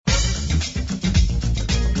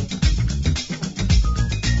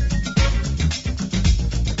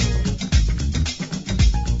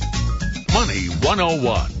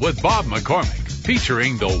101 with Bob McCormick,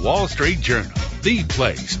 featuring the Wall Street Journal, the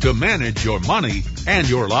place to manage your money and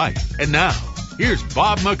your life. And now, here's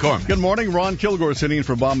Bob McCormick. Good morning. Ron Kilgore sitting in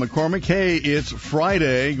for Bob McCormick. Hey, it's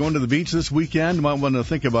Friday. Going to the beach this weekend. Might want to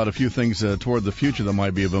think about a few things toward the future that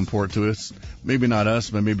might be of import to us. Maybe not us,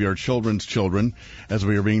 but maybe our children's children, as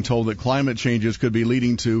we are being told that climate changes could be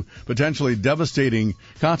leading to potentially devastating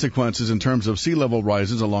consequences in terms of sea level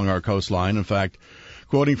rises along our coastline. In fact,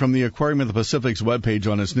 quoting from the Aquarium of the Pacific's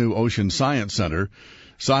webpage on its new Ocean Science Center,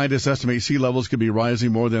 scientists estimate sea levels could be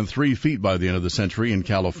rising more than 3 feet by the end of the century in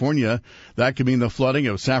California. That could mean the flooding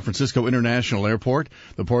of San Francisco International Airport,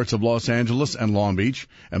 the ports of Los Angeles and Long Beach,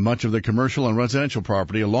 and much of the commercial and residential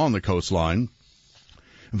property along the coastline.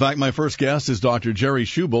 In fact, my first guest is Dr. Jerry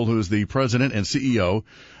Schubel, who is the president and CEO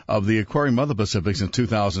of the Aquarium of the Pacific since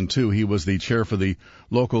 2002. He was the chair for the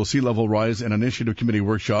local Sea Level Rise and Initiative Committee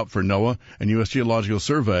workshop for NOAA and U.S. Geological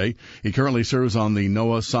Survey. He currently serves on the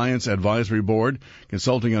NOAA Science Advisory Board,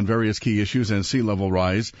 consulting on various key issues and sea level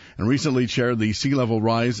rise, and recently chaired the Sea Level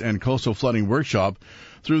Rise and Coastal Flooding workshop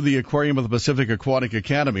through the Aquarium of the Pacific Aquatic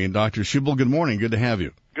Academy. And Dr. Schubel, good morning. Good to have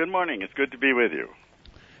you. Good morning. It's good to be with you.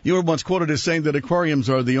 You were once quoted as saying that aquariums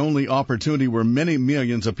are the only opportunity where many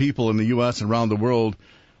millions of people in the U.S. and around the world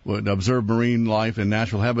would observe marine life and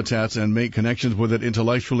natural habitats and make connections with it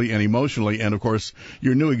intellectually and emotionally. And, of course,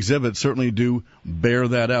 your new exhibits certainly do bear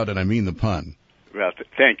that out, and I mean the pun. Well,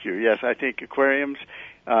 thank you. Yes, I think aquariums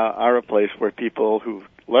are a place where people who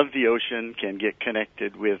love the ocean can get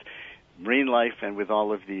connected with marine life and with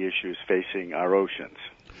all of the issues facing our oceans.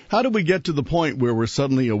 How do we get to the point where we're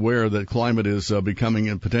suddenly aware that climate is becoming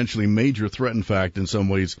a potentially major threat? In fact, in some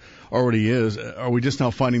ways, already is. Are we just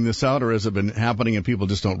now finding this out, or has it been happening and people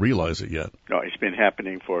just don't realize it yet? No, it's been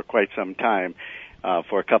happening for quite some time,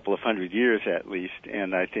 for a couple of hundred years at least,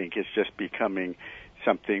 and I think it's just becoming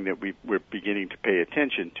something that we're beginning to pay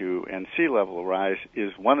attention to, and sea level rise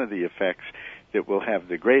is one of the effects that will have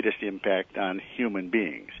the greatest impact on human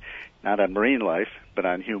beings, not on marine life, but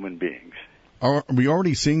on human beings. Are we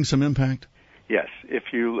already seeing some impact? Yes. If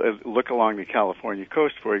you look along the California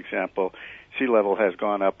coast, for example, sea level has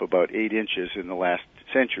gone up about 8 inches in the last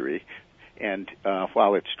century. And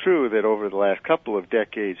while it's true that over the last couple of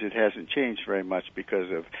decades it hasn't changed very much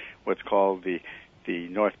because of what's called the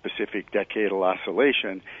North Pacific Decadal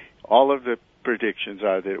Oscillation, all of the predictions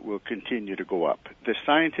are that it will continue to go up. The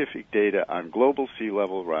scientific data on global sea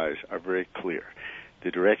level rise are very clear.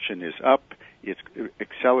 The direction is up. It's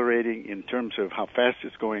accelerating in terms of how fast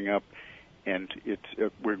it's going up, and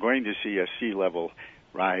we're going to see a sea level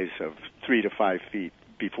rise of 3 to 5 feet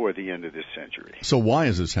before the end of this century. So why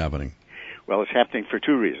is this happening? Well, it's happening for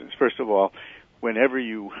 2 reasons. First of all, whenever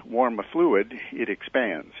you warm a fluid, it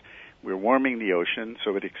expands. We're warming the ocean,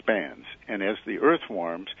 so it expands. And as the Earth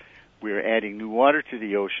warms, we're adding new water to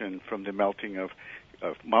the ocean from the melting of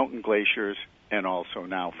mountain glaciers and also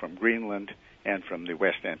now from Greenland and from the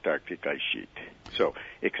West Antarctic ice sheet. So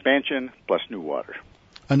expansion plus new water.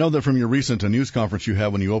 I know that from your recent news conference you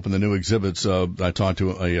had when you opened the new exhibits, I talked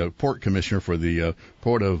to a port commissioner for the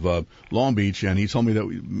port of Long Beach, and he told me that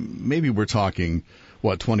maybe we're talking,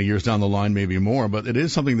 20 years down the line, maybe more, but it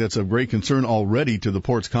is something that's of great concern already to the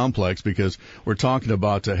ports complex because we're talking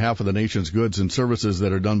about half of the nation's goods and services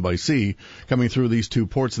that are done by sea coming through these 2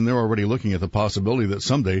 ports, and they're already looking at the possibility that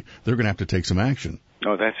someday they're going to have to take some action.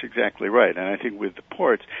 No, that's exactly right. And I think with the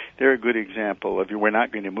ports, they're a good example of we're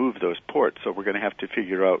not going to move those ports, so we're going to have to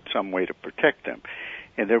figure out some way to protect them.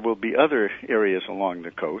 And there will be other areas along the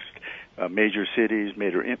coast, major cities,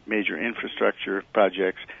 major infrastructure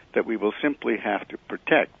projects that we will simply have to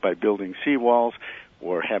protect by building seawalls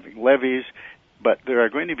or having levees. But there are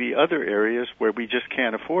going to be other areas where we just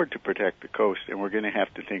can't afford to protect the coast, and we're going to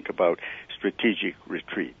have to think about strategic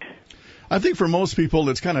retreat. I think for most people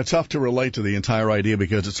it's kind of tough to relate to the entire idea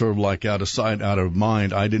because it's sort of like out of sight, out of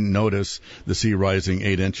mind. I didn't notice the sea rising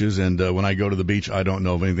 8 inches, and when I go to the beach, I don't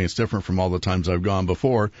know of anything that's different from all the times I've gone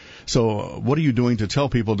before. So what are you doing to tell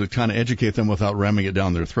people to kind of educate them without ramming it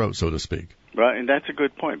down their throat, so to speak? Well, and that's a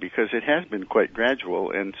good point because it has been quite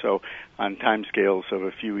gradual, and so on timescales of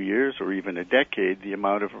a few years or even a decade, the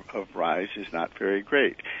amount of rise is not very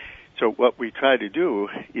great. So what we try to do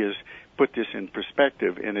is put this in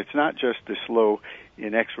perspective, and it's not just the slow,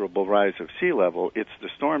 inexorable rise of sea level, it's the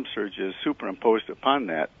storm surges superimposed upon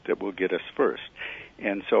that will get us first.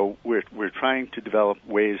 And so we're trying to develop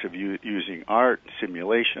ways of using art,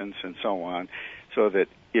 simulations, and so on, so that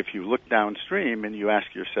if you look downstream and you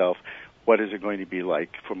ask yourself, what is it going to be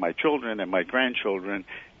like for my children and my grandchildren,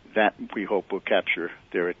 that we hope will capture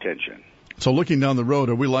their attention. So looking down the road,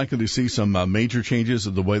 are we likely to see some major changes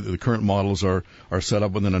of the way that the current models are set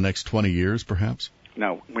up within the next 20 years, perhaps?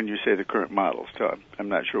 Now, when you say the current models, Todd, I'm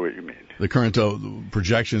not sure what you mean. The current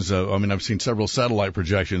projections, I've seen several satellite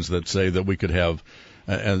projections that say that we could have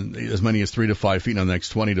as many as 3 to 5 feet in the next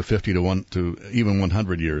 20 to 50 to even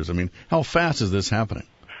 100 years. I mean, how fast is this happening?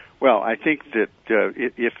 Well, I think that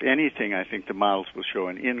if anything, I think the models will show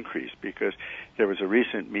an increase, because there was a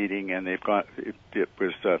recent meeting and it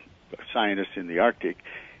was scientists in the Arctic,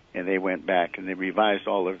 and they went back and they revised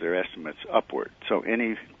all of their estimates upward. So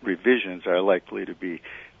any revisions are likely to be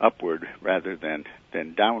upward rather than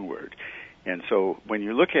downward. And so when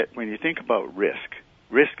you think about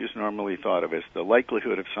risk is normally thought of as the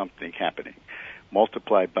likelihood of something happening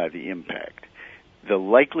multiplied by the impact. The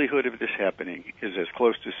likelihood of this happening is as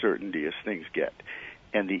close to certainty as things get,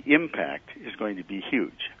 and the impact is going to be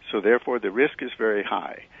huge. So therefore the risk is very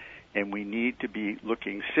high, and we need to be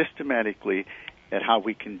looking systematically at how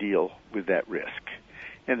we can deal with that risk.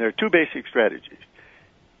 And there are two basic strategies.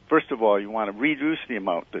 First of all, you want to reduce the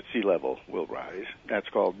amount that sea level will rise. That's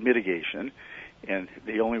called mitigation. And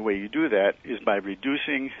the only way you do that is by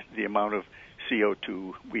reducing the amount of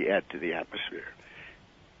CO2 we add to the atmosphere.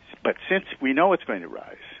 But since we know it's going to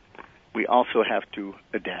rise, we also have to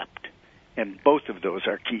adapt. And both of those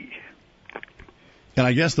are key. And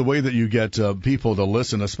I guess the way that you get people to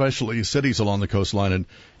listen, especially cities along the coastline and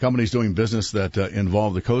companies doing business that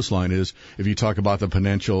involve the coastline, is if you talk about the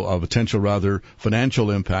potential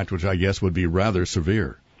financial impact, which I guess would be rather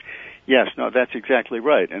severe. Yes, no, that's exactly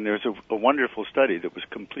right. And there's a wonderful study that was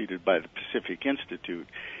completed by the Pacific Institute,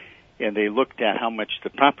 and they looked at how much the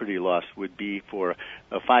property loss would be for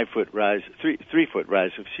a 5-foot rise, 3-foot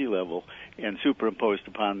rise of sea level, and superimposed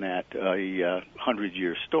upon that a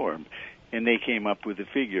 100-year storm. And they came up with a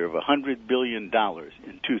figure of $100 billion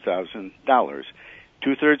in 2000 dollars.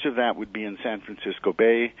 2/3 of that would be in San Francisco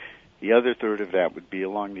Bay, the other third of that would be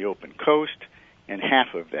along the open coast, and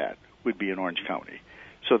half of that would be in Orange County.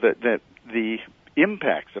 So that the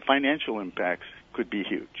impacts, the financial impacts, could be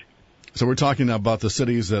huge. So we're talking about the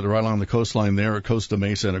cities that are right along the coastline there at Costa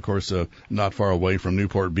Mesa, and of course not far away from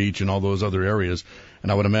Newport Beach and all those other areas.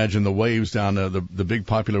 And I would imagine the waves down, the big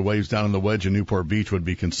popular waves down in the wedge in Newport Beach would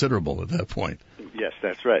be considerable at that point. Yes,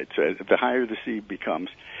 that's right. So the higher the sea becomes,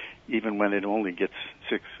 even when it only gets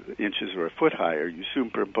 6 inches or a foot higher, you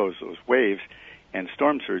superimpose those waves and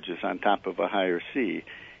storm surges on top of a higher sea,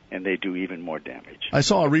 and they do even more damage. I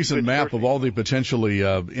saw a recent map of all the potentially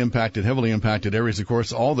heavily impacted areas. Of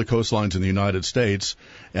course, all the coastlines in the United States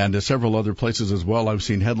and several other places as well. I've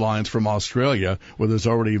seen headlines from Australia where there's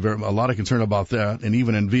already a lot of concern about that, and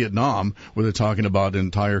even in Vietnam where they're talking about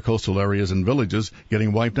entire coastal areas and villages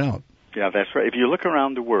getting wiped out. Yeah, that's right. If you look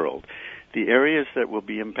around the world, the areas that will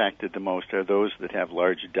be impacted the most are those that have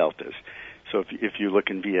large deltas. So if you look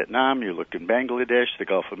in Vietnam, you look in Bangladesh, the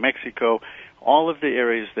Gulf of Mexico, all of the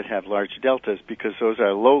areas that have large deltas, because those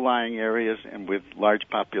are low-lying areas and with large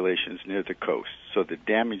populations near the coast. So the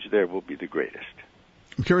damage there will be the greatest.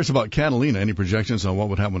 I'm curious about Catalina. Any projections on what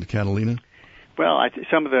would happen to Catalina? Well,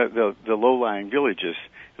 some of the low-lying villages,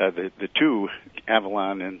 the two,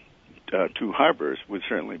 Avalon and two harbors, would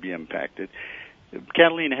certainly be impacted.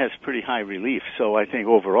 Catalina has pretty high relief, so I think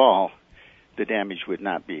overall the damage would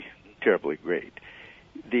not be terribly great.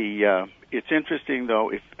 It's interesting,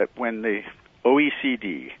 though, when the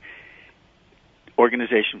OECD,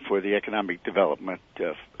 Organization for the Economic Development,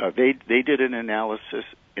 they did an analysis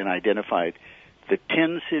and identified the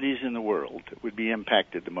 10 cities in the world that would be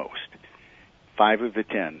impacted the most. 5 of the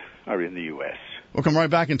 10 are in the U.S. We'll come right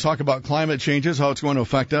back and talk about climate changes, how it's going to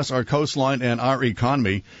affect us, our coastline, and our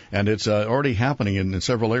economy. And it's already happening in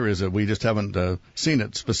several areas that we just haven't seen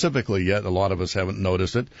it specifically yet. A lot of us haven't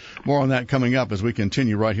noticed it. More on that coming up as we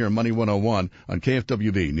continue right here on Money 101 on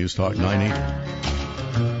KFWB News Talk 980.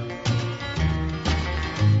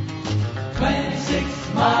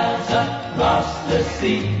 26 miles across the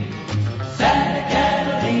sea, Santa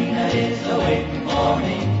Catalina is awaiting for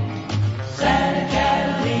me. Santa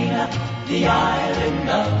Catalina, the island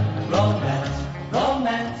of romance,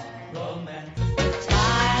 romance, romance. The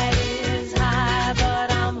tide is high,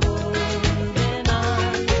 but I'm holding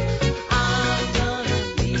on. I'm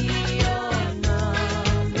gonna be your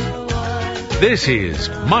number one. This is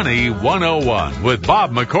Money 101 with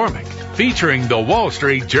Bob McCormick, featuring the Wall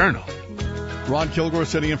Street Journal. Ron Kilgore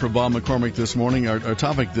sitting in for Bob McCormick this morning. Our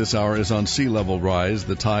topic this hour is on sea level rise.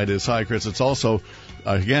 The tide is high, Chris. It's also,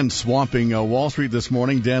 again, swamping Wall Street this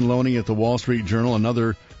morning. Dan Loney at the Wall Street Journal.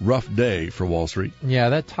 Another rough day for Wall Street. Yeah,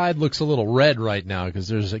 that tide looks a little red right now because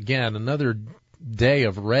there's, again, another day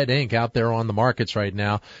of red ink out there on the markets right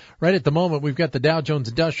now. Right at the moment, we've got the Dow Jones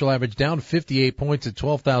Industrial Average down 58 points at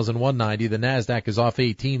 12,190. The NASDAQ is off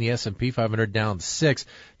 18. The S&P 500 down 6.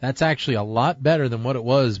 That's actually a lot better than what it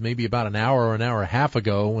was maybe about an hour or an hour and a half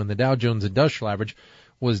ago when the Dow Jones Industrial Average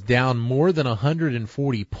was down more than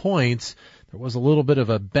 140 points. There was a little bit of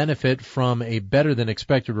a benefit from a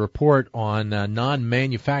better-than-expected report on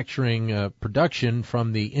non-manufacturing production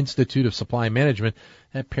from the Institute of Supply Management.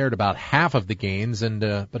 That paired about half of the gains,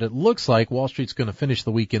 but it looks like Wall Street's going to finish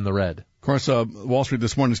the week in the red. Of course, Wall Street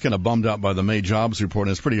this morning is kind of bummed out by the May jobs report,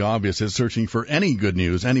 and it's pretty obvious it's searching for any good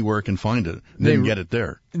news anywhere it can find it. They didn't get it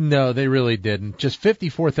there. No, they really didn't. Just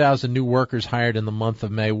 54,000 new workers hired in the month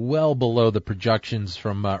of May, well below the projections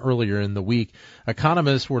from earlier in the week.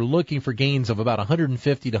 Economists were looking for gains of about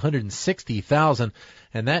 150 to 160,000,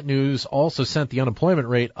 and that news also sent the unemployment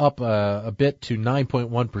rate up a bit to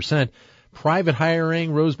 9.1%. Private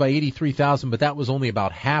hiring rose by 83,000, but that was only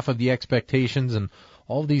about half of the expectations, and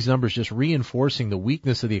all of these numbers just reinforcing the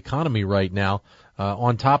weakness of the economy right now,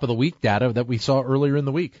 on top of the weak data that we saw earlier in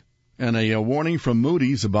the week. And a warning from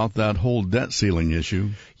Moody's about that whole debt ceiling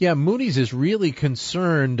issue. Yeah, Moody's is really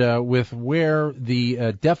concerned with where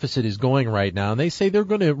the deficit is going right now, and they say they're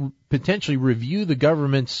going to potentially review the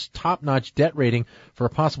government's top-notch debt rating for a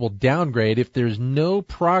possible downgrade if there's no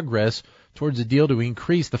progress towards a deal to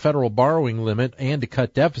increase the federal borrowing limit and to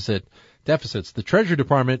cut deficits. The Treasury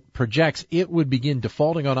Department projects it would begin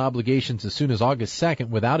defaulting on obligations as soon as August 2nd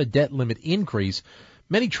without a debt limit increase.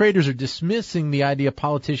 Many traders are dismissing the idea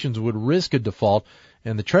politicians would risk a default,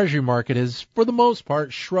 and the Treasury market has, for the most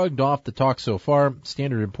part, shrugged off the talk so far.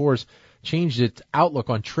 Standard & Poor's changed its outlook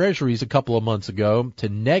on Treasuries a couple of months ago to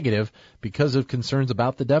negative because of concerns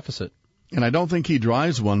about the deficit. And I don't think he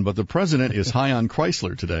drives one, but the president is high on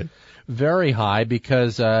Chrysler today. Very high,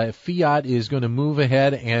 because Fiat is going to move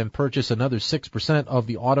ahead and purchase another 6% of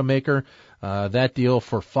the automaker. That deal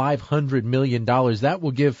for $500 million. That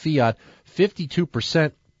will give Fiat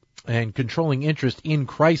 52% and controlling interest in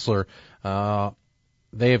Chrysler.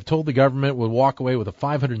 They have told the government will walk away with a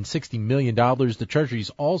 $560 million. The Treasury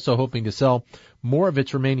is also hoping to sell more of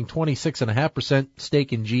its remaining 26.5%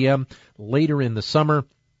 stake in GM later in the summer.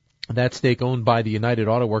 That stake owned by the United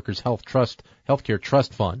Auto Workers Healthcare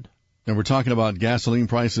Trust Fund. And we're talking about gasoline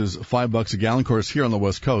prices, $5 a gallon. Of course, here on the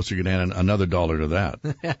West Coast, you're going to add another $1 to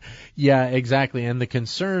that. Yeah, exactly. And the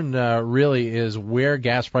concern really is where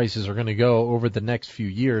gas prices are going to go over the next few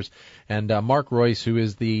years. And Mark Royce, who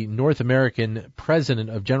is the North American president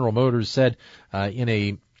of General Motors, said in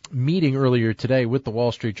a meeting earlier today with the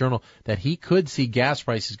Wall Street Journal that he could see gas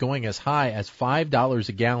prices going as high as $5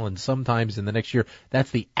 a gallon sometimes in the next year.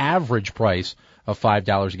 That's the average price of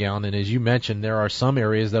 $5 a gallon. And as you mentioned, there are some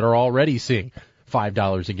areas that are already seeing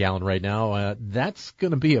 $5 a gallon right now. That's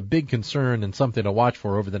going to be a big concern and something to watch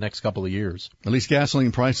for over the next couple of years. At least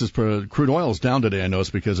gasoline prices per crude oil is down today, I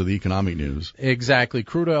noticed, because of the economic news. Exactly.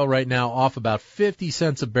 Crude oil right now off about 50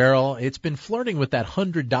 cents a barrel. It's been flirting with that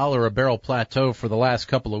 $100 a barrel plateau for the last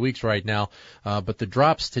couple of weeks right now. But the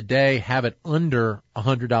drops today have it under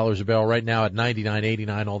 $100 a barrel right now at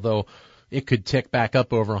 99.89, although it could tick back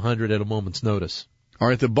up over 100 at a moment's notice. All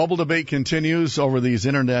right, the bubble debate continues over these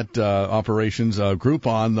internet operations.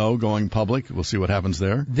 Groupon, though, going public. We'll see what happens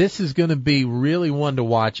there. This is going to be really one to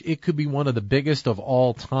watch. It could be one of the biggest of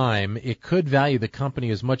all time. It could value the company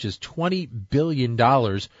as much as $20 billion.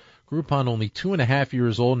 Groupon, only 2.5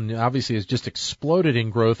 years old, and obviously has just exploded in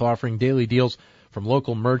growth, offering daily deals from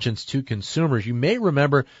local merchants to consumers. You may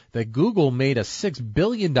remember that Google made a $6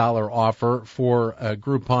 billion offer for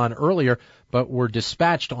Groupon earlier, but were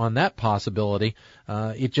dispatched on that possibility.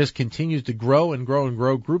 It just continues to grow and grow and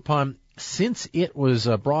grow. Groupon, since it was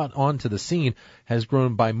brought onto the scene, has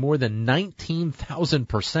grown by more than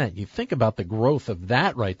 19,000%. You think about the growth of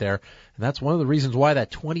that right there, and that's one of the reasons why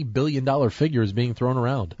that $20 billion figure is being thrown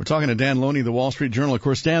around. We're talking to Dan Loney, the Wall Street Journal. Of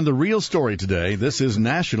course, Dan, the real story today, this is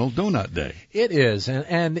National Donut Day. It is,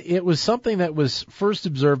 and it was something that was first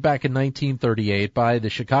observed back in 1938 by the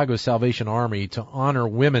Chicago Salvation Army to honor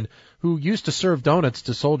women who used to serve donuts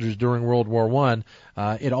to soldiers during World War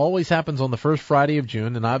I. It always happens on the first Friday of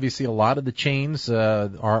June, and obviously a lot of the chains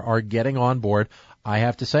are getting on board. I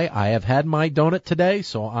have to say, I have had my donut today,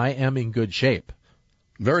 so I am in good shape.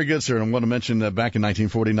 Very good, sir. And I want to mention that back in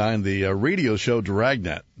 1949, the radio show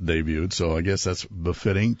Dragnet debuted, so I guess that's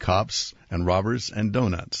befitting cops and robbers and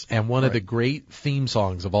donuts. And one of the great theme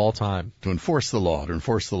songs of all time. To enforce the law.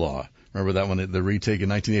 Remember that one, the retake in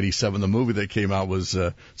 1987, the movie that came out was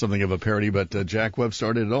something of a parody, but Jack Webb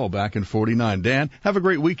started it all back in 49. Dan, have a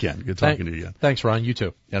great weekend. Good talking to you again. Thanks, Ron. You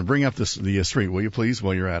too. And bring up the street, will you please,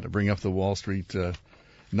 while you're at it. Bring up the Wall Street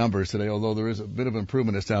numbers today, although there is a bit of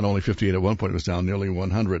improvement. It's down only 58 at one point. It was down nearly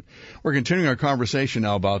 100. We're continuing our conversation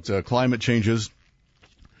now about climate changes,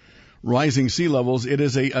 rising sea levels. It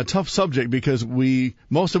is a tough subject because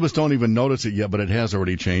most of us don't even notice it yet, but it has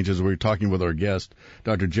already changed. As we're talking with our guest,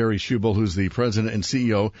 Dr. Jerry Schubel, who's the president and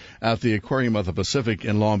CEO at the Aquarium of the Pacific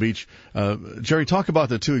in Long Beach. Jerry, talk about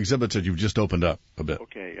the two exhibits that you've just opened up a bit.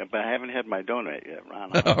 Okay, but I haven't had my donut yet,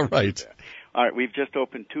 Ron. All right. All right, we've just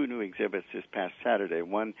opened two new exhibits this past Saturday.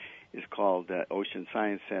 One is called Ocean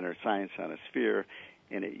Science Center, Science on a Sphere,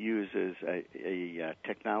 and it uses a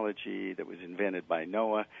technology that was invented by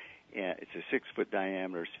NOAA. It's a 6-foot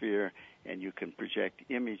diameter sphere, and you can project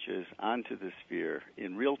images onto the sphere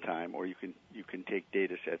in real time, or you can take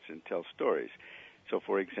data sets and tell stories. So,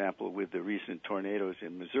 for example, with the recent tornadoes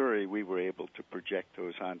in Missouri, we were able to project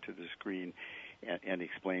those onto the screen and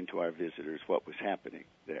explain to our visitors what was happening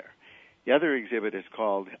there. The other exhibit is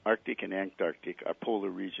called Arctic and Antarctic, Our Polar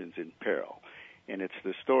Regions in Peril, and it's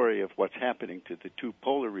the story of what's happening to the two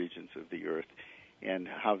polar regions of the Earth and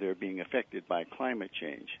how they're being affected by climate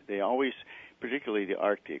change. They always, particularly the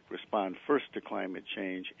Arctic, respond first to climate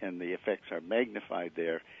change, and the effects are magnified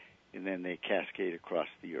there, and then they cascade across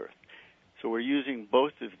the Earth. So we're using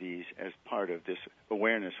both of these as part of this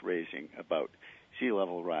awareness raising about sea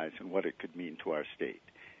level rise and what it could mean to our state.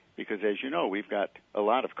 Because as you know, we've got a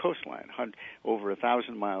lot of coastline, over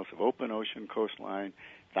 1,000 miles of open ocean coastline,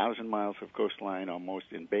 1,000 miles of coastline almost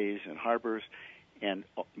in bays and harbors, and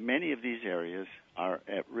many of these areas are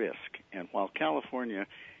at risk. And while California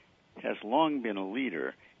has long been a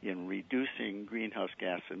leader in reducing greenhouse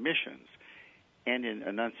gas emissions and in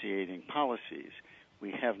enunciating policies,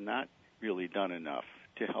 we have not really done enough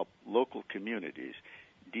to help local communities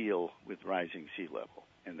deal with rising sea level.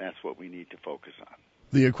 And that's what we need to focus on.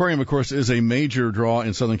 The aquarium, of course, is a major draw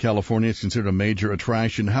in Southern California. It's considered a major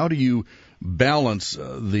attraction. How do you balance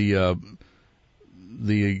the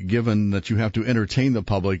given that you have to entertain the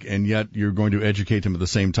public and yet you're going to educate them at the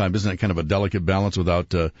same time? Isn't that kind of a delicate balance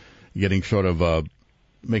without getting sort of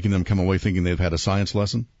making them come away thinking they've had a science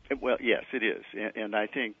lesson? Well, yes, it is. And I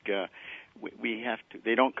think we have to.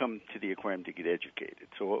 They don't come to the aquarium to get educated.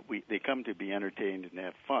 So they come to be entertained and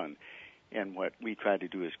have fun. And what we try to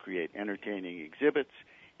do is create entertaining exhibits,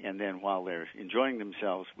 and then while they're enjoying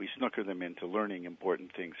themselves, we snooker them into learning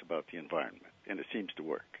important things about the environment, and it seems to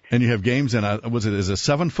work. And you have games, and is a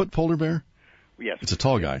 7-foot polar bear? Yes. It's a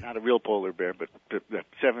tall guy. Not a real polar bear, but the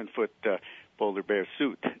 7-foot polar bear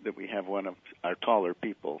suit that we have one of our taller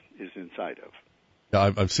people is inside of.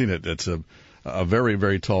 I've seen it. It's a very,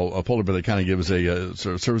 very tall polar bear that kind of gives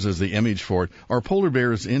sort of serves as the image for it. Are polar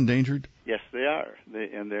bears endangered? Yes, they are.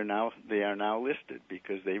 They are now listed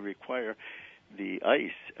because they require the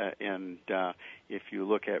ice. And if you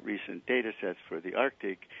look at recent data sets for the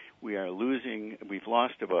Arctic, we've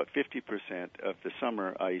lost about 50% of the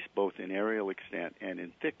summer ice, both in aerial extent and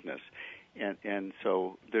in thickness. And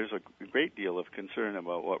so there's a great deal of concern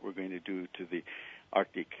about what we're going to do to the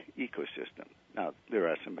Arctic ecosystem. Now, there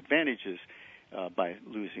are some advantages by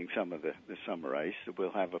losing some of the summer ice.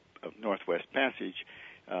 We'll have a Northwest Passage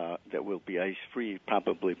that will be ice-free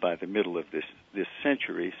probably by the middle of this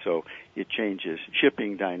century, so it changes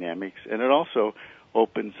shipping dynamics, and it also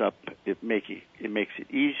opens up, it makes it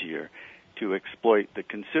easier to exploit the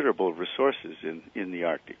considerable resources in the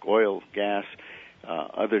Arctic, oil, gas,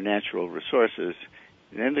 other natural resources.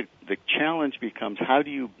 And then the challenge becomes, how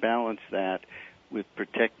do you balance that with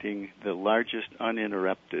protecting the largest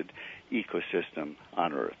uninterrupted ecosystem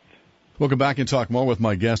on Earth? We'll come back and talk more with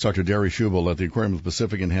my guest, Dr. Jerry Schubel at the Aquarium of the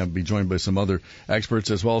Pacific, and be joined by some other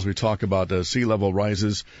experts as well as we talk about sea level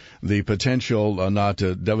rises, the potential not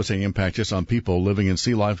devastating impact just on people living in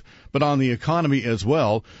sea life, but on the economy as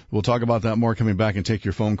well. We'll talk about that more coming back and take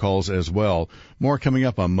your phone calls as well. More coming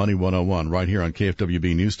up on Money 101 right here on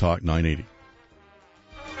KFWB News Talk 980.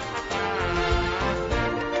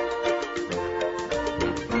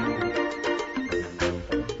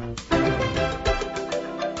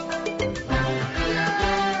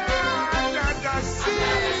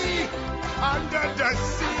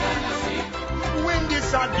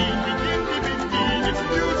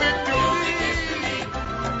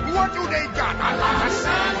 What do they got? A lot of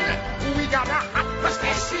sun. We got a hot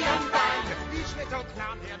crustacean band. Each little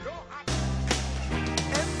clown here, no hot.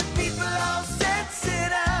 And the people all said,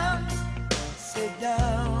 sit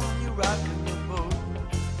down, you're rocking the boat.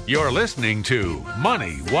 You're listening to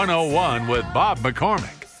Money 101 with Bob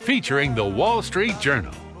McCormick, featuring the Wall Street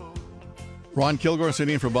Journal. Ron Kilgore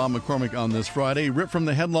sitting in for Bob McCormick on this Friday. Ripped from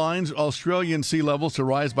the headlines, Australian sea levels to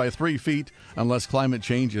rise by 3 feet unless climate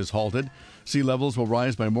change is halted. Sea levels will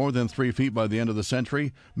rise by more than 3 feet by the end of the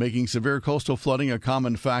century, making severe coastal flooding a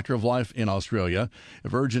common factor of life in Australia.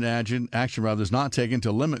 If urgent action is not taken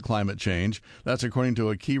to limit climate change, that's according to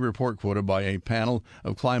a key report quoted by a panel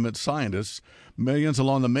of climate scientists. Millions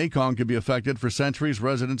along the Mekong could be affected for centuries.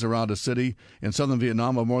 Residents around a city in southern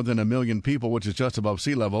Vietnam of more than 1 million people, which is just above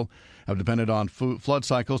sea level, have depended on flood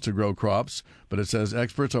cycles to grow crops. But it says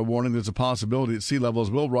experts are warning there's a possibility that sea levels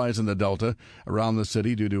will rise in the delta around the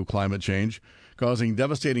city due to climate change, causing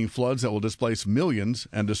devastating floods that will displace millions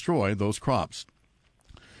and destroy those crops.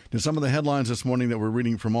 To some of the headlines this morning that we're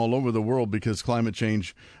reading from all over the world, because climate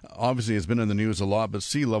change obviously has been in the news a lot, but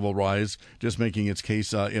sea level rise just making its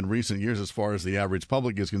case in recent years as far as the average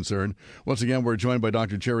public is concerned. Once again, we're joined by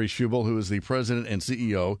Dr. Jerry Schubel, who is the president and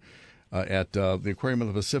CEO at the Aquarium of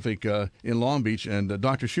the Pacific in Long Beach. And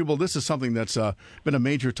Dr. Schubel, this is something that's been a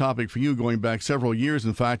major topic for you going back several years.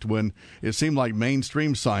 In fact, when it seemed like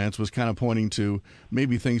mainstream science was kind of pointing to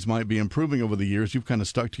maybe things might be improving over the years, you've kind of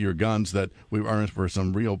stuck to your guns that we are in for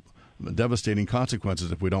some real devastating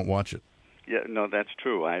consequences if we don't watch it. Yeah, no, that's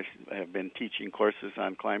true. I have been teaching courses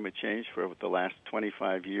on climate change for the last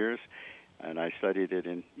 25 years, and I studied it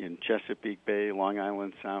in Chesapeake Bay, Long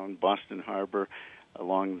Island Sound, Boston Harbor,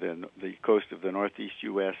 along the coast of the northeast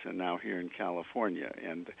U.S., and now here in California.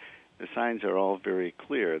 And the signs are all very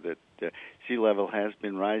clear that sea level has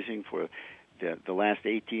been rising for the last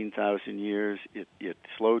 18,000 years. It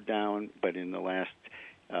slowed down, but in the last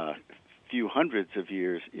few hundreds of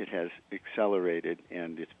years it has accelerated,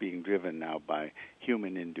 and it's being driven now by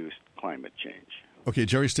human-induced climate change. Okay,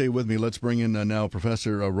 Jerry, stay with me. Let's bring in now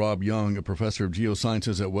Professor Rob Young, a professor of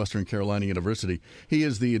geosciences at Western Carolina University. He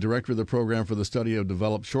is the director of the program for the study of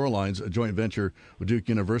developed shorelines, a joint venture with Duke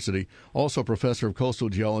University, also professor of coastal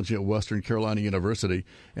geology at Western Carolina University,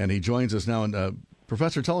 and he joins us now. And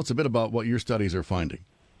Professor, tell us a bit about what your studies are finding.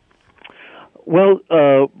 Well,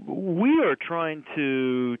 we are trying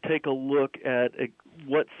to take a look at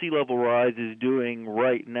what sea level rise is doing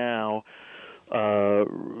right now,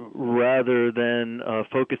 rather than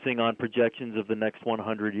focusing on projections of the next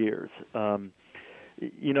 100 years.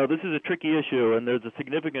 This is a tricky issue, and there's a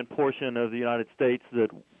significant portion of the United States that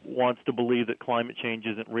wants to believe that climate change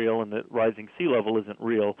isn't real and that rising sea level isn't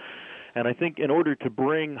real. And I think in order to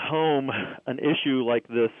bring home an issue like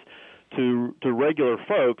this to regular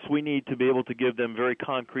folks, we need to be able to give them very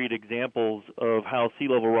concrete examples of how sea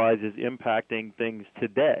level rise is impacting things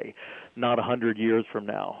today, not 100 years from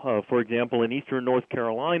now. For example, in eastern North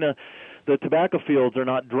Carolina, the tobacco fields are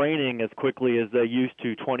not draining as quickly as they used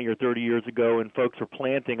to 20 or 30 years ago, and folks are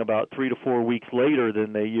planting about 3 to 4 weeks later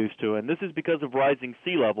than they used to. And this is because of rising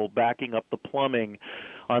sea level backing up the plumbing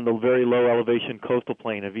on the very low elevation coastal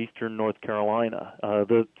plain of eastern North Carolina.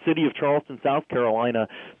 The city of Charleston, South Carolina,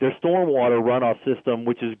 their stormwater runoff system,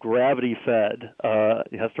 which is gravity fed,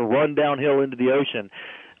 it has to run downhill into the ocean,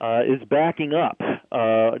 is backing up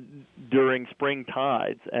during spring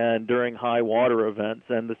tides and during high water events.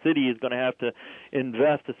 And the city is going to have to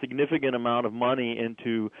invest a significant amount of money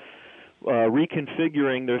into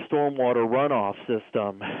reconfiguring their stormwater runoff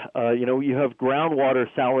system. You have groundwater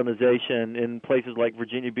salinization in places like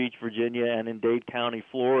Virginia Beach, Virginia, and in Dade County,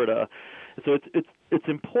 Florida. So it's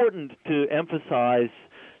important to emphasize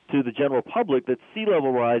to the general public that sea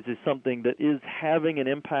level rise is something that is having an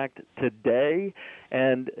impact today,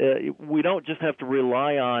 and we don't just have to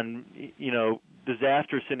rely on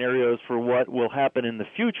disaster scenarios for what will happen in the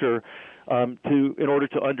future in order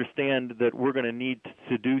to understand that we're going to need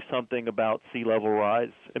to do something about sea level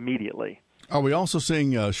rise immediately. Are we also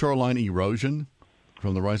seeing shoreline erosion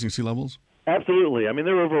from the rising sea levels? Absolutely. I mean,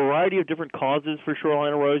 there are a variety of different causes for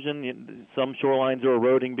shoreline erosion. Some shorelines are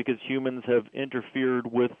eroding because humans have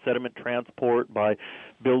interfered with sediment transport by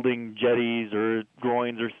building jetties or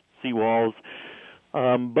groins or seawalls.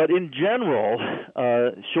 But in general,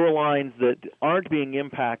 shorelines that aren't being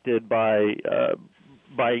impacted by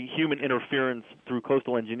human interference through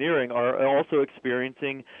coastal engineering are also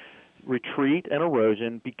experiencing retreat and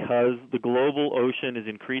erosion because the global ocean is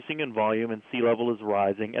increasing in volume and sea level is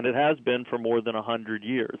rising, and it has been for more than 100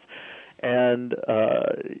 years. And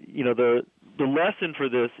the lesson for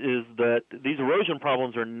this is that these erosion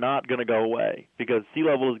problems are not going to go away because sea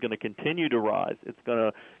level is going to continue to rise. It's going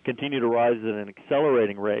to continue to rise at an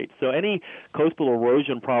accelerating rate. So any coastal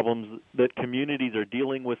erosion problems that communities are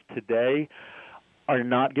dealing with today are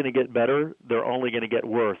not going to get better. They're only going to get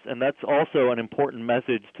worse. And that's also an important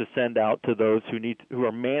message to send out to those who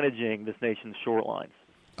are managing this nation's shorelines.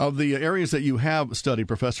 Of the areas that you have studied,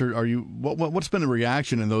 Professor, what's been the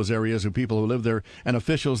reaction in those areas of people who live there and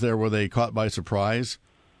officials there? Were they caught by surprise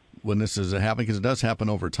when this is happening? Because it does happen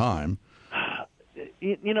over time.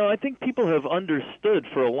 I think people have understood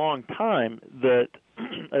for a long time that,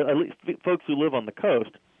 at least folks who live on the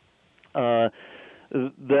coast,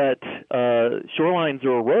 that shorelines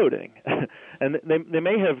are eroding. And they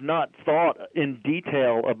may have not thought in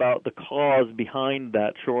detail about the cause behind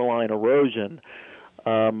that shoreline erosion.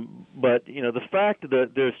 But, the fact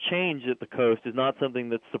that there's change at the coast is not something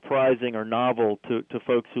that's surprising or novel to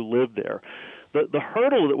folks who live there. The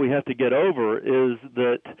hurdle that we have to get over is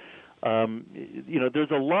that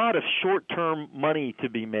there's a lot of short-term money to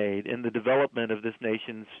be made in the development of this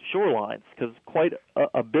nation's shorelines, because quite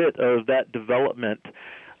a bit of that development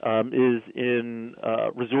is in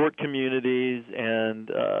resort communities, and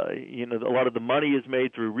a lot of the money is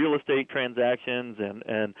made through real estate transactions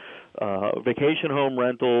and vacation home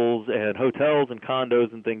rentals and hotels and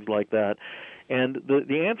condos and things like that. And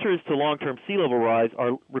the answers to long-term sea level rise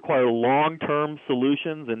require long-term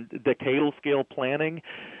solutions and decadal scale planning.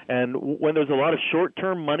 And when there's a lot of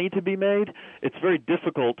short-term money to be made, it's very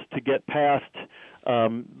difficult to get past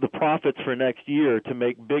the profits for next year to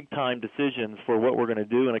make big-time decisions for what we're going to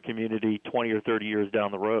do in a community 20 or 30 years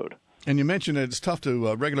down the road. And you mentioned that it's tough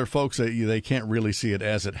to regular folks, they can't really see it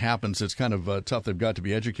as it happens. It's kind of tough. They've got to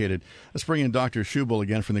be educated. Let's bring in Dr. Schubel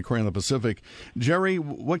again from the Aquarium of the Pacific. Jerry,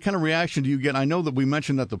 what kind of reaction do you get? I know that we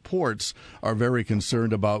mentioned that the ports are very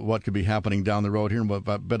concerned about what could be happening down the road here and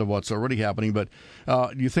a bit of what's already happening. But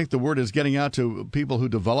do you think the word is getting out to people who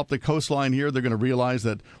develop the coastline here? They're going to realize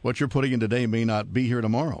that what you're putting in today may not be here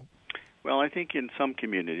tomorrow. Well, I think in some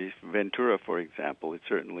communities, Ventura, for example, it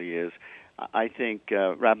certainly is. I think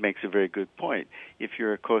Rob makes a very good point. If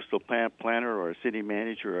you're a coastal planner or a city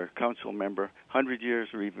manager or a council member, 100 years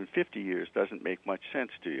or even 50 years doesn't make much sense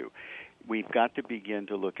to you. We've got to begin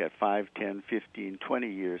to look at 5, 10, 15,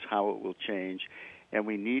 20 years, how it will change, and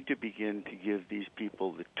we need to begin to give these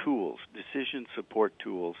people the tools, decision support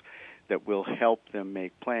tools, that will help them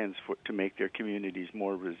make plans to make their communities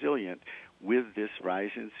more resilient with this rise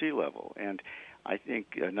in sea level. And I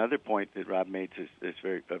think another point that Rob made is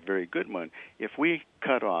a very good one. If we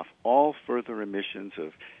cut off all further emissions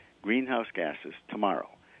of greenhouse gases tomorrow,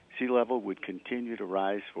 sea level would continue to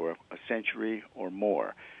rise for a century or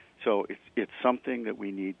more. So it's something that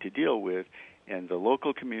we need to deal with, and the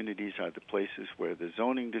local communities are the places where the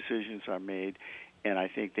zoning decisions are made, and I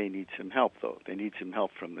think they need some help, though. They need some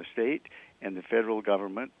help from the state and the federal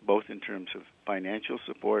government, both in terms of financial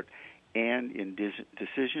support and in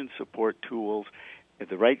decision support tools,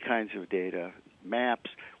 the right kinds of data, maps,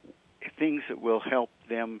 things that will help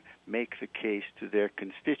them make the case to their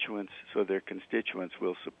constituents so their constituents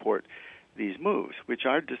will support these moves, which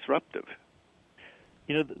are disruptive.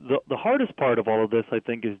 The hardest part of all of this, I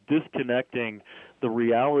think, is disconnecting the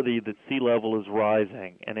reality that sea level is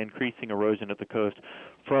rising and increasing erosion at the coast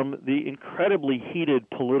from the incredibly heated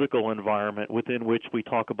political environment within which we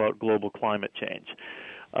talk about global climate change.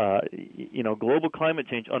 Global climate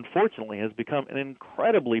change, unfortunately, has become an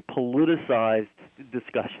incredibly politicized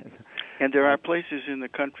discussion. And there are places in the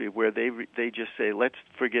country where they just say, let's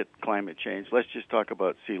forget climate change. Let's just talk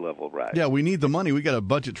about sea level rise. Yeah, we need the money. We got a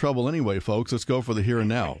budget trouble anyway, folks. Let's go for the here and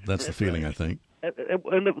now. That's the feeling, I think. And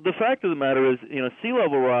the fact of the matter is, sea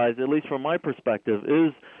level rise, at least from my perspective,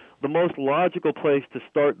 is the most logical place to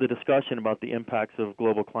start the discussion about the impacts of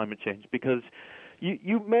global climate change, because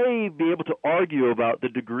you may be able to argue about the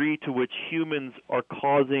degree to which humans are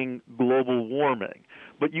causing global warming,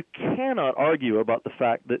 but you cannot argue about the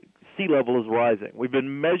fact that sea level is rising. We've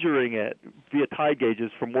been measuring it via tide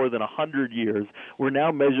gauges for more than 100 years. We're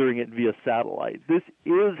now measuring it via satellite. This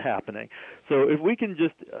is happening. So if we can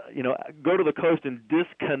just, go to the coast and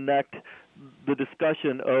disconnect the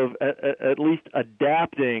discussion of at least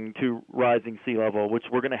adapting to rising sea level, which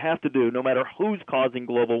we're going to have to do no matter who's causing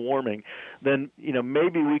global warming, then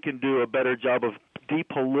maybe we can do a better job of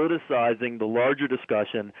depoliticizing the larger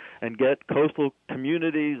discussion and get coastal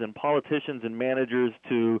communities and politicians and managers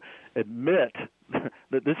to admit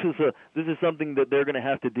that this is something that they're going to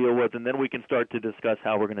have to deal with, and then we can start to discuss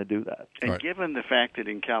how we're going to do that. And given the fact that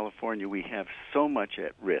in California we have so much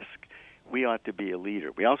at risk, we ought to be a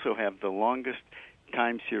leader. We also have the longest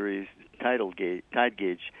time series tide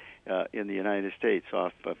gauge in the United States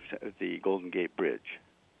off of the Golden Gate Bridge.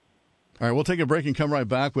 All right, we'll take a break and come right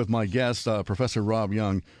back with my guest, Professor Rob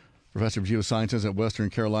Young, Professor of Geosciences at Western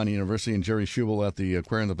Carolina University, and Jerry Schubel at the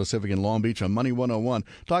Aquarium of the Pacific in Long Beach on Money 101.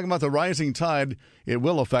 Talking about the rising tide, it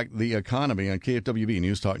will affect the economy on KFWB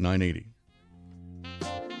News Talk 980.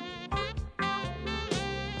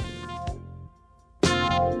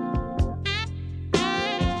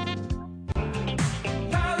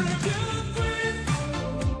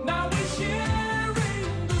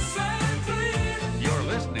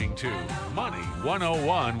 To Money Money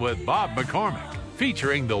 101 with Bob McCormick,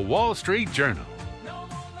 featuring the Wall Street Journal.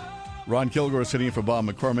 Ron Kilgore sitting in for Bob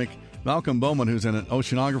McCormick. Malcolm Bowman, who's an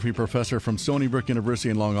oceanography professor from Stony Brook University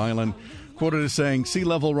in Long Island, quoted as saying, sea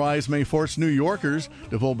level rise may force New Yorkers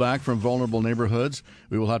to pull back from vulnerable neighborhoods.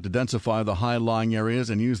 We will have to densify the high-lying areas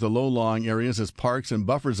and use the low-lying areas as parks and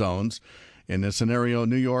buffer zones. In this scenario,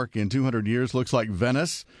 New York in 200 years looks like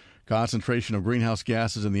Venice. Concentration of greenhouse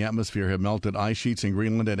gases in the atmosphere have melted ice sheets in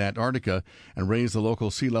Greenland and Antarctica and raised the local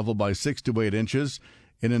sea level by 6 to 8 inches.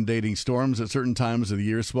 Inundating storms at certain times of the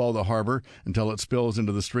year swallow the harbor until it spills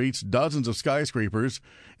into the streets. Dozens of skyscrapers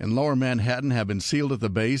in lower Manhattan have been sealed at the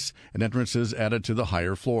base and entrances added to the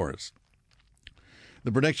higher floors.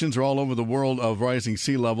 The predictions are all over the world of rising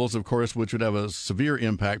sea levels, of course, which would have a severe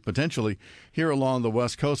impact potentially here along the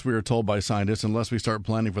West Coast, we are told by scientists, unless we start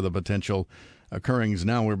planning for the potential occurrings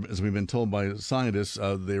now. As we've been told by scientists,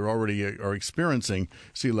 they already are experiencing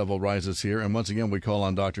sea level rises here. And once again, we call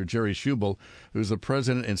on Dr. Jerry Schubel, who's the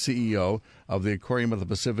president and CEO of the Aquarium of the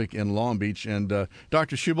Pacific in Long Beach. And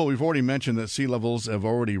Dr. Schubel, we've already mentioned that sea levels have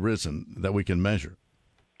already risen that we can measure.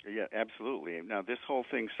 Yeah, absolutely. Now, this whole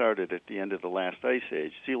thing started at the end of the last ice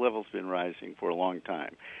age. Sea level's been rising for a long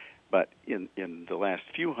time. But in the last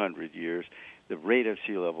few hundred years, the rate of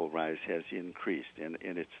sea level rise has increased, and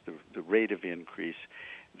it's the rate of increase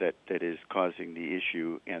that is causing the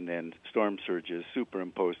issue, and then storm surges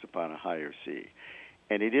superimposed upon a higher sea.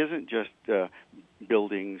 And it isn't just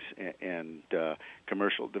buildings and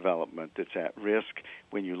commercial development that's at risk.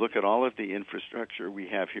 When you look at all of the infrastructure we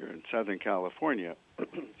have here in Southern California,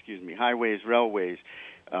 excuse me, highways, railways,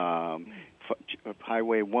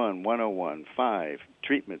 Highway 1, 101, 5,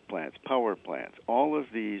 treatment plants, power plants, all of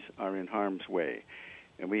these are in harm's way.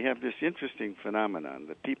 And we have this interesting phenomenon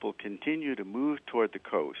that people continue to move toward the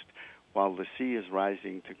coast while the sea is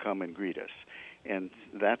rising to come and greet us. And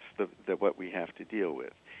that's what we have to deal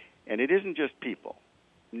with. And it isn't just people.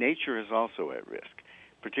 Nature is also at risk,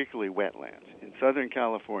 particularly wetlands. In Southern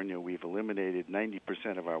California, we've eliminated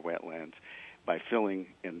 90% of our wetlands by filling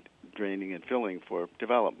and draining and filling for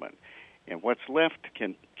development. And what's left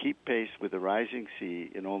can keep pace with the rising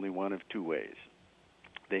sea in only one of two ways.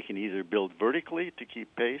 They can either build vertically to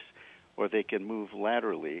keep pace, or they can move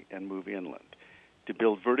laterally and move inland. To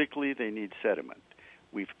build vertically, they need sediment.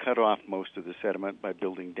 We've cut off most of the sediment by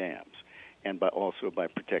building dams and also by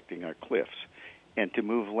protecting our cliffs. And to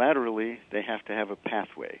move laterally, they have to have a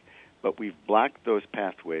pathway. But we've blocked those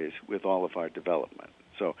pathways with all of our development.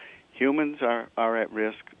 So humans are at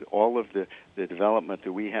risk. All of the development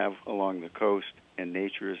that we have along the coast and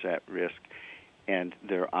nature is at risk. And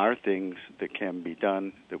there are things that can be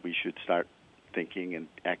done that we should start thinking and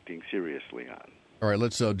acting seriously on. All right,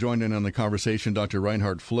 let's join in on the conversation. Dr.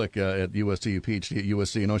 Reinhard Flick at USC, a PhD at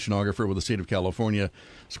USC, an oceanographer with the state of California,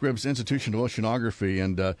 Scripps Institution of Oceanography.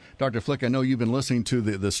 And Dr. Flick, I know you've been listening to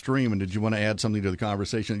the stream, and did you want to add something to the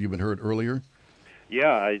conversation that you've been heard earlier?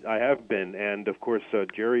 Yeah, I have been, and of course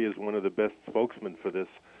Jerry is one of the best spokesmen for this.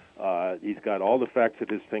 He's got all the facts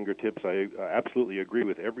at his fingertips. I absolutely agree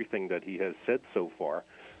with everything that he has said so far.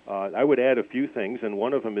 I would add a few things, and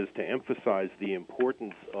one of them is to emphasize the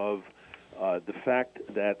importance of the fact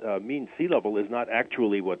that mean sea level is not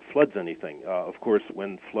actually what floods anything. Of course,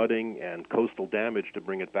 when flooding and coastal damage, to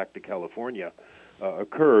bring it back to California,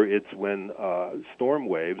 occur, it's when storm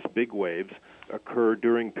waves, big waves, occur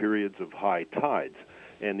during periods of high tides.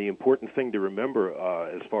 And the important thing to remember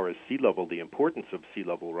as far as sea level, the importance of sea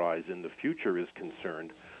level rise in the future is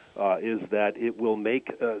concerned, is that it will make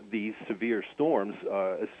these severe storms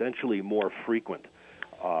essentially more frequent.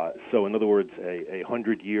 So in other words, a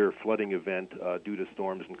 100-year flooding event due to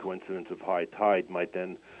storms and coincidence of high tide might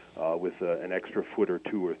then, with an extra foot or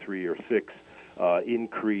 2 or 3 or 6,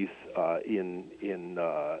 increase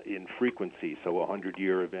in frequency. So a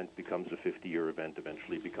 100-year event becomes a 50-year event,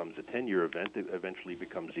 eventually becomes a 10-year event, eventually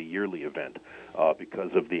becomes a yearly event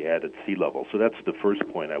because of the added sea level. So that's the first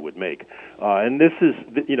point I would make. And this is,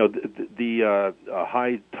 the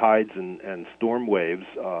high tides and storm waves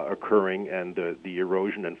occurring and the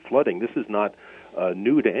erosion and flooding. This is not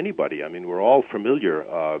new to anybody. I mean, we're all familiar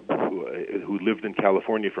who lived in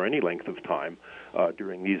California for any length of time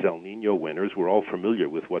during these El Nino winters. We're all familiar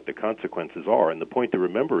with what the consequences are. And the point to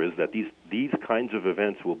remember is that these kinds of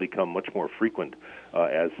events will become much more frequent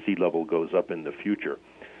as sea level goes up in the future.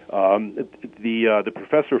 The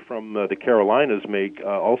professor from the Carolinas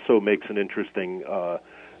also makes an interesting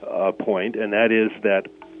point, and that is that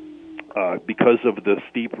because of the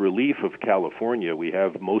steep relief of California, we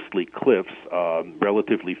have mostly cliffs,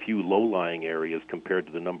 relatively few low-lying areas compared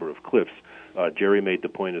to the number of cliffs. Jerry made the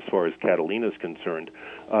point as far as Catalina is concerned.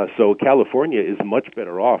 So California is much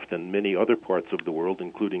better off than many other parts of the world,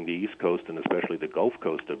 including the East Coast and especially the Gulf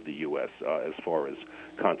Coast of the U.S., as far as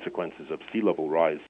consequences of sea level rise